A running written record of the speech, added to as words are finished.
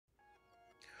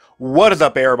What is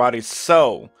up, everybody?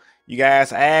 So, you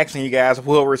guys asked and you guys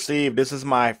will receive. This is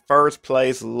my first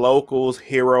place locals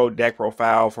hero deck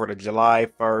profile for the July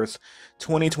 1st,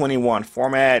 2021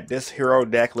 format. This hero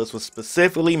deck list was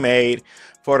specifically made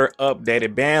for the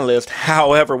updated ban list.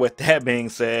 However, with that being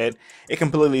said, it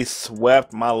completely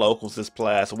swept my locals this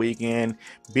past weekend,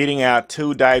 beating out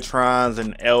two Ditrons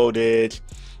and Eldritch.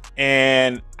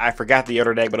 And I forgot the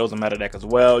other deck, but it was a meta deck as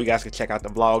well. You guys can check out the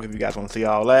vlog if you guys want to see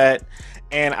all that.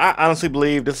 And I honestly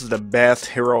believe this is the best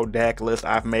hero deck list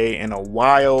I've made in a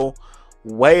while.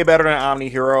 Way better than Omni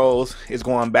Heroes. It's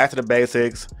going back to the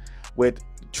basics with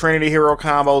Trinity hero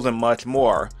combos and much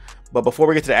more. But before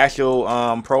we get to the actual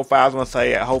profiles, I want to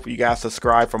say I hope you guys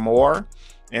subscribe for more.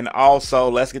 And also,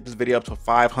 let's get this video up to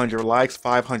 500 likes.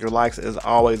 500 likes is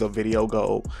always a video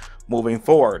goal moving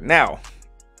forward. Now,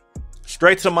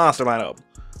 straight to the monster lineup.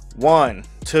 1,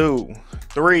 2,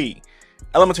 3.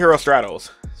 Elemental Hero Stratos.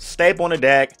 Staple on the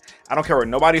deck. I don't care what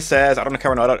nobody says. I don't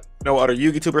care what no other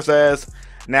Yu-Gi tuber says.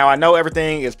 Now, I know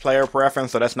everything is player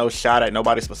preference, so that's no shot at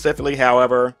nobody specifically.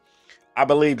 However, I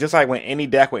believe just like when any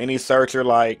deck with any searcher,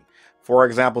 like, for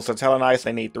example, Satellanites,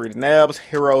 they need 3 Denebs.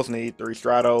 Heroes need 3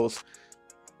 Stratos.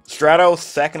 Stratos'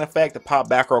 second effect, the pop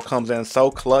back row, comes in so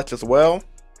clutch as well.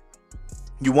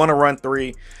 You want to run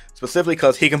 3. Specifically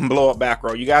because he can blow up back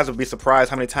row. You guys would be surprised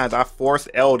how many times I forced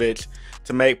Eldritch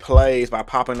to make plays by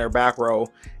popping their back row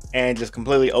and just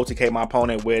completely OTK my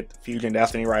opponent with Fusion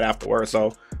Destiny right afterwards.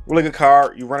 So, really good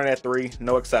card. You run it at 3,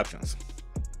 no exceptions.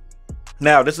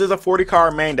 Now, this is a 40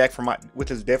 card main deck which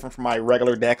is different from my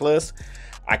regular deck list.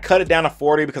 I cut it down to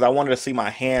 40 because I wanted to see my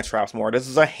hand traps more. This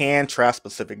is a hand trap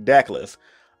specific deck list.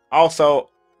 Also,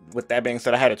 with that being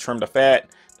said, I had to trim the fat.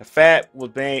 The fat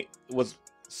was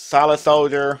Solid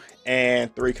Soldier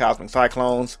and 3 Cosmic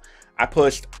Cyclones. I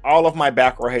pushed all of my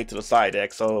back row hate to the side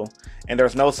deck, and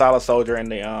there's no Solid Soldier in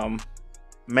the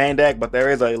main deck, but there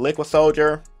is a Liquid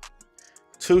Soldier,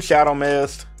 2 Shadow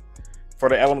Mist for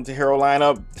the Elemental Hero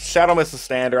lineup. Shadow Mist is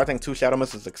standard. I think 2 Shadow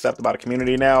Mist is accepted by the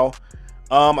community now.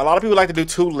 A lot of people like to do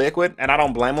 2 Liquid, and I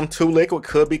don't blame them. 2 Liquid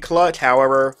could be clutch.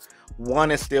 However,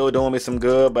 1 is still doing me some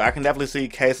good, but I can definitely see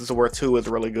cases where 2 is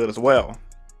really good as well.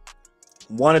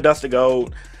 1 of Dust to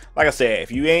Gold. Like I said,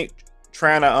 if you ain't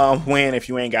trying to win, if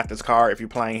you ain't got this card, if you're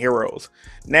playing heroes.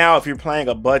 Now, if you're playing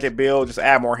a budget build, just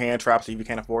add more hand traps if you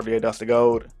can't afford to get Dust to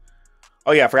Gold.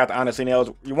 Oh yeah, I forgot the Honesty Nails.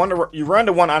 You run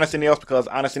the 1 Honesty Nails because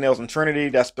Honesty Nails in Trinity,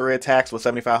 that's 3 attacks with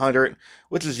 7,500,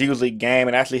 which is usually game,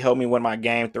 and actually helped me win my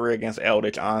game 3 against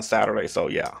Eldritch on Saturday. So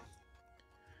yeah.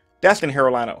 Destiny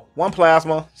hero lineup. 1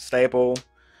 Plasma, staple.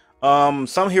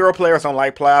 Some hero players don't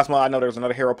like Plasma. I know there's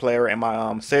another hero player in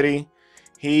my city.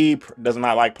 He does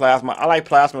not like Plasma. I like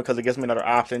Plasma because it gives me another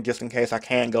option just in case I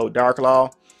can't go Dark Law.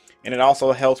 And it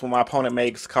also helps when my opponent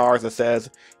makes cards that says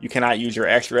you cannot use your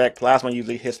extra deck. Plasma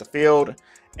usually hits the field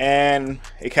and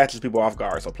it catches people off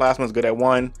guard. So Plasma is good at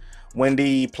 1. When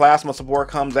the Plasma support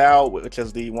comes out, which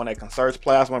is the one that can search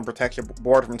Plasma and protect your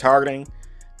board from targeting,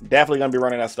 definitely going to be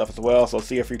running that stuff as well. So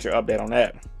see a future update on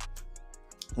that.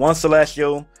 1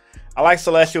 Celestial. I like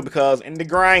Celestial because in the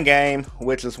grind game,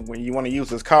 which is when you want to use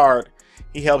this card,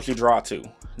 he helps you draw 2.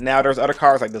 Now, there's other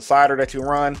cards like Decider that you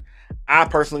run. I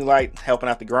personally like helping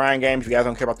out the grind game. If you guys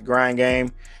don't care about the grind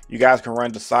game, you guys can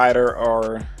run Decider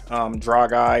or Draw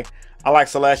Guy. I like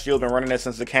Celestial. Been running it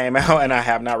since it came out, and I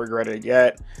have not regretted it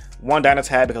yet. 1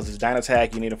 Dynatag because it's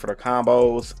Dynatag. You need it for the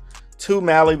combos. 2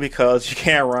 Mally because you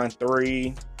can't run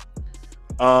 3.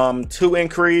 2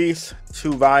 Increase.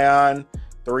 2 Vion.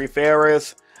 3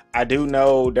 Ferris. I do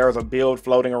know there's a build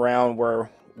floating around where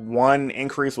 1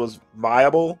 increase was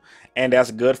viable, and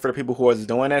that's good for the people who is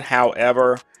doing it.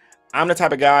 However, I'm the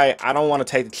type of guy, I don't want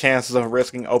to take the chances of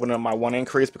risking opening up my 1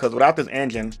 increase, because without this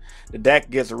engine, the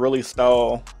deck gets really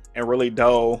stale and really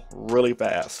dull really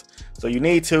fast. So you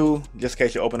need 2 just in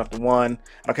case you open up the 1. I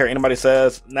don't care what anybody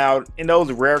says. Now, in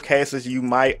those rare cases you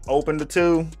might open the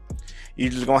 2, you're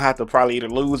just gonna have to probably either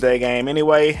lose that game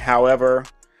anyway. However,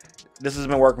 this has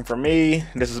been working for me.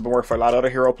 This has been working for a lot of other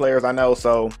hero players I know.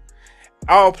 So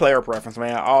all player preference,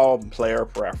 man. All player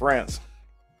preference.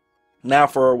 Now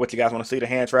for what you guys want to see, the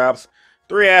hand traps.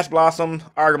 3 Ash Blossom,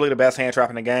 arguably the best hand trap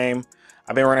in the game.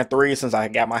 I've been running 3 since I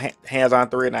got my hands on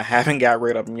 3, and I haven't got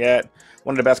rid of them yet.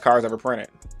 One of the best cards ever printed.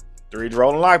 3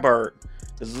 Droll and Lightbird.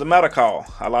 This is a meta call.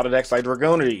 A lot of decks like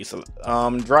Dragoonities,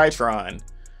 Drytron,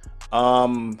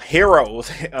 Heroes,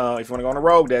 if you want to go on a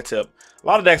rogue deck tip. A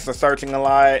lot of decks are searching a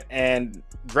lot, and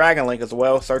Dragon Link as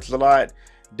well searches a lot.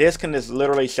 This can just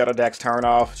literally shut a deck's turn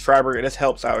off. This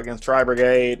helps out against Tri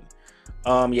Brigade.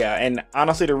 Yeah, and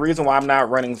honestly, the reason why I'm not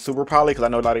running Super Poly, because I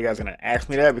know a lot of you guys are gonna ask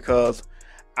me that, because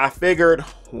I figured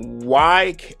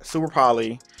why Super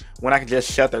Poly when I can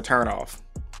just shut their turn off.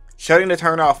 Shutting the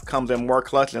turn off comes in more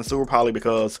clutch than Super Poly,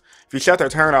 because if you shut their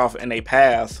turn off and they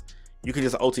pass, you can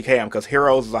just OTK them, because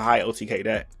Heroes is a high OTK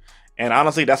deck. And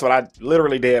honestly, that's what I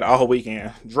literally did all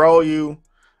weekend. Draw you,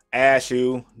 ash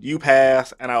you, you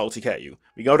pass, and I OTK you.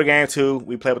 We go to game 2,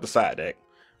 we play with the side deck.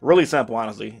 Really simple,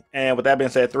 honestly. And with that being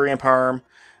said, 3 in perm.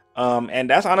 And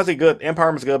that's honestly good. In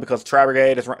perm is good because Tri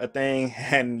Brigade is a thing,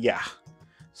 and yeah.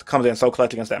 It comes in so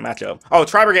clutch against that matchup. Oh,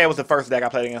 Tri Brigade was the first deck I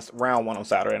played against round 1 on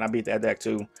Saturday, and I beat that deck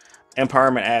too. And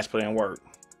Perm and Ash put in work.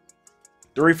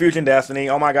 3 Fusion Destiny.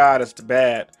 Oh my god, it's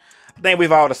bad. I think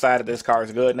we've all decided this card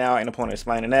is good now. Ain't no point in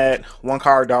explaining that. 1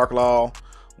 card Dark Law.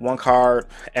 1 card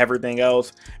everything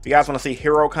else. If you guys want to see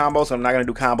hero combos, so I'm not going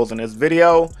to do combos in this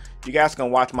video. You guys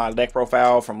can watch my deck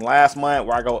profile from last month,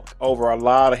 where I go over a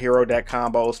lot of hero deck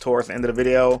combos towards the end of the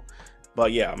video.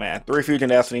 But yeah, man, 3 Fusion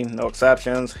Destiny, no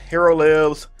exceptions. Hero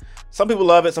lives. Some people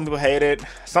love it, some people hate it.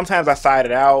 Sometimes I side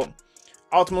it out.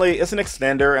 Ultimately, it's an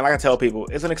extender, and like I tell people,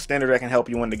 it's an extender that can help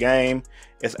you win the game.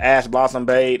 It's Ash Blossom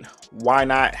bait. Why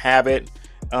not have it?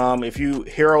 If you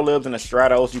hero lives in the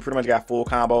Stratos, you pretty much got full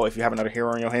combo if you have another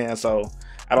hero in your hand. So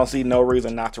I don't see no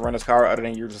reason not to run this card other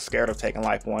than you're just scared of taking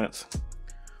life points.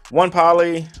 1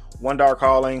 Poly, 1 Dark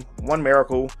Calling, 1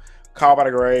 Miracle, Call by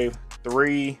the Grave,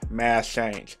 3 Mass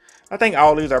Change. I think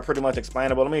all these are pretty much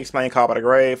explainable. Let me explain Call by the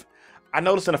Grave. I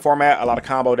noticed in the format a lot of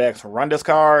combo decks run this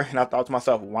card, and I thought to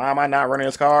myself, why am I not running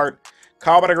this card?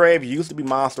 Call by the Grave used to be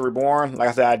Monster Reborn. Like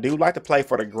I said, I do like to play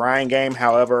for the grind game.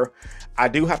 However, I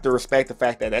do have to respect the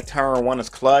fact that turn 1 is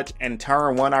clutch, and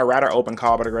turn 1 I'd rather open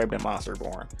Call by the Grave than Monster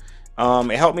Reborn.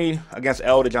 It helped me against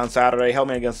Eldritch on Saturday,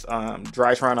 helped me against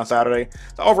Drytron on Saturday.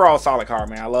 So overall, solid card,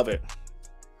 man. I love it.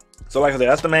 So like I said,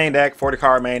 that's the main deck, 40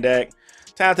 card main deck.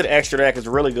 Time to the extra deck is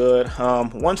really good.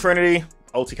 1 Trinity,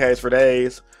 OTKs for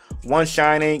days. 1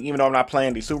 Shining, even though I'm not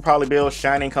playing the Super Poly build,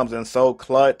 Shining comes in so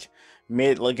clutch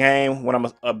mid game when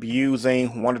I'm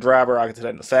abusing Wonder Driver. I'll get to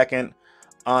that in a second.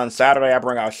 On Saturday, I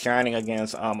bring out Shining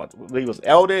against, I believe it was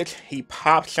Eldritch. He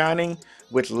popped Shining,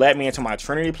 which led me into my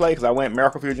Trinity play because I went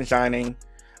Miracle Fusion Shining.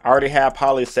 I already have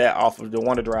Poly set off of the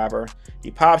Wonder Driver.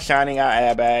 He popped Shining, I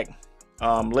add back.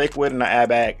 Liquid, and I add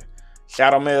back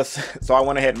Shadow Mist. So I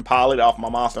went ahead and polyed off my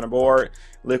monster on the board.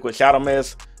 Liquid, Shadow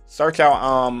Mist. Search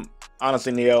out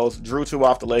honestly Neos, drew 2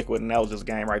 off the Liquid, and that was just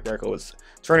game right there because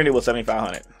Trinity was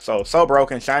 7,500. So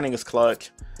broken. Shining is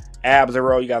clutch. Ab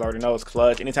Zero, you guys already know, is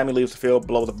clutch. Anytime he leaves the field,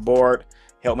 blows up the board.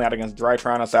 Helped me out against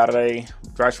Drytron on Saturday.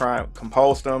 Drytron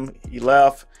composed him. He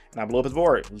left, and I blew up his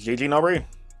board. GG, no re.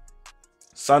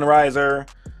 Sunriser,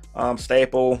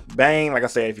 staple. Bane, like I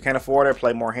said, if you can't afford it,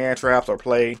 play more hand traps or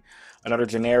play another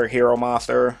generic hero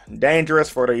monster. Dangerous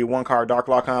for the 1 card Dark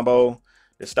Law combo.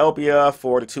 Dystopia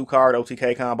for the 2 card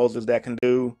OTK combos this deck can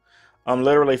do.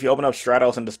 Literally, if you open up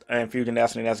Stratos and Fusion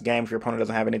Destiny, that's game if your opponent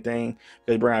doesn't have anything.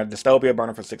 They bring out a Dystopia, burn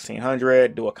it for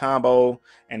 1600, do a combo,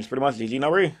 and it's pretty much GG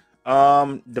no re.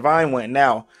 Divine Wind.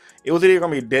 Now, it was either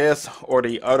going to be this or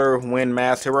the other Wind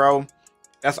Mass Hero.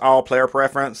 That's all player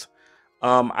preference.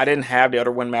 I didn't have the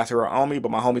other Wind Mass Hero on me,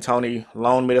 but my homie Tony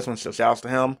loaned me this one, so shouts to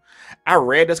him. I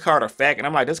read this card effect, and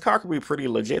I'm like, this card could be pretty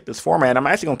legit, this format. I'm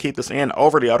actually going to keep this in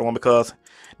over the other one because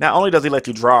not only does he let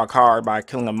you draw a card by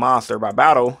killing a monster by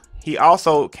battle, he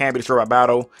also can be destroyed by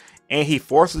battle, and he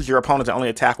forces your opponent to only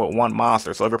attack with 1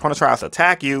 monster. So if your opponent tries to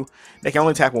attack you, they can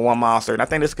only attack with 1 monster, and I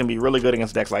think this can be really good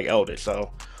against decks like Eldritch.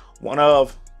 So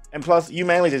and plus, you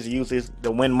mainly just use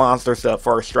the Wind monster stuff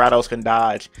for Stratos can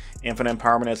dodge infinite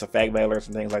permanents, effect veilers,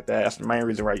 and things like that. That's the main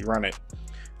reason why you run it.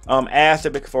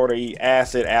 Acid for the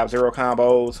Acid Ab Zero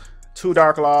combos, 2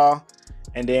 Dark Law,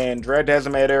 and then Dread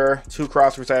Decimator, 2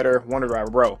 Cross Crusader, Wonder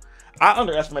Driver. Bro, I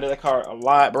underestimated that card a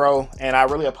lot, bro, and I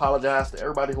really apologize to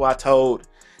everybody who I told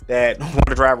that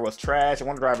Wonder Driver was trash.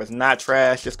 Wonder Driver is not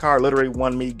trash. This card literally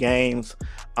won me games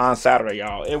on Saturday,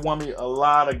 y'all. It won me a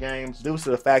lot of games due to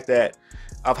the fact that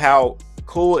of how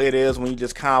cool it is when you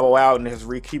just combo out and just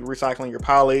keep recycling your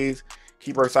polys,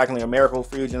 keep recycling your Miracle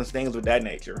Fusions, things of that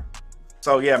nature.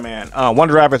 So yeah, man,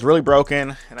 Wonder Driver is really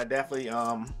broken, and I definitely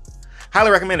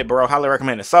highly recommend it, bro. Highly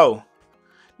recommend it. So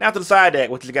now to the side deck,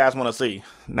 what you guys want to see.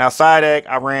 Now side deck,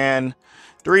 I ran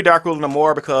 3 Dark Ruler no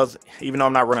more because even though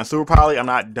I'm not running Super Poly, I'm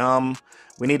not dumb.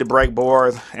 We need to break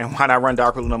boards, and why not run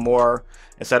Dark Ruler no more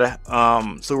instead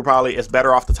of Super Poly? It's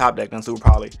better off the top deck than Super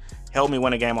Poly. Helped me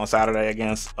win a game on Saturday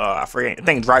against I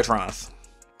think Drytrons.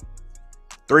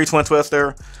 3 Twin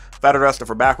Twister, Feather Duster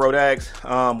for back row decks.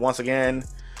 Once again,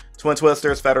 Twin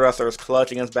Twisters, Feather Dusters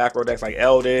clutch against back row decks like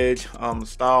Eldritch,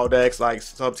 stall decks like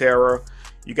Subterra.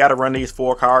 You got to run these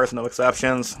 4 cards, no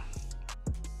exceptions.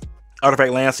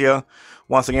 Artifact Lancia,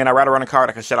 Once again, I'd rather run a card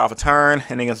that can shut off a turn,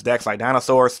 and against decks like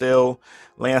Dinosaur still.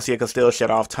 Lancia can still shut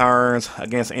off turns.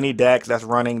 Against any decks that's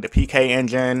running the PK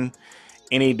engine,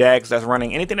 any decks that's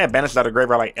running anything that banishes out of the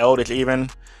graveyard like Eldritch even,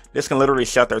 this can literally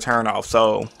shut their turn off.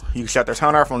 So you can shut their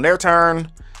turn off on their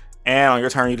turn, and on your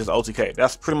turn you just OTK.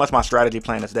 That's pretty much my strategy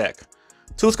playing this deck.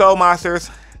 2 Skull Monsters,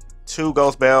 2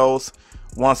 Ghost Bells,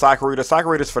 1 Cycle Reader.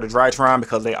 Cycle Readers for the Drytron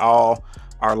because they all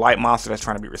are light monster that's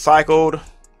trying to be recycled.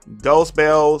 Ghost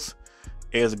Bells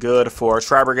is good for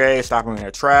Trap Brigade, stopping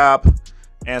their trap.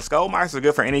 And Skull Monsters are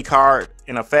good for any card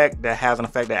in effect that has an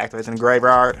effect that activates in the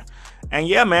graveyard. And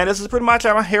yeah, man, this is pretty much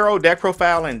my hero deck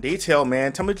profile in detail,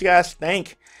 man. Tell me what you guys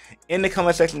think in the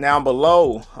comment section down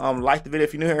below. Like the video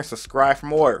if you're new here and subscribe for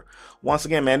more. Once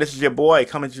again, man, this is your boy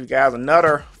coming to you guys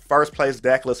another first place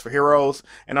deck list for heroes.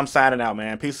 And I'm signing out,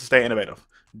 man. Peace and stay innovative.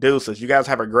 Deuces. You guys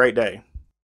have a great day.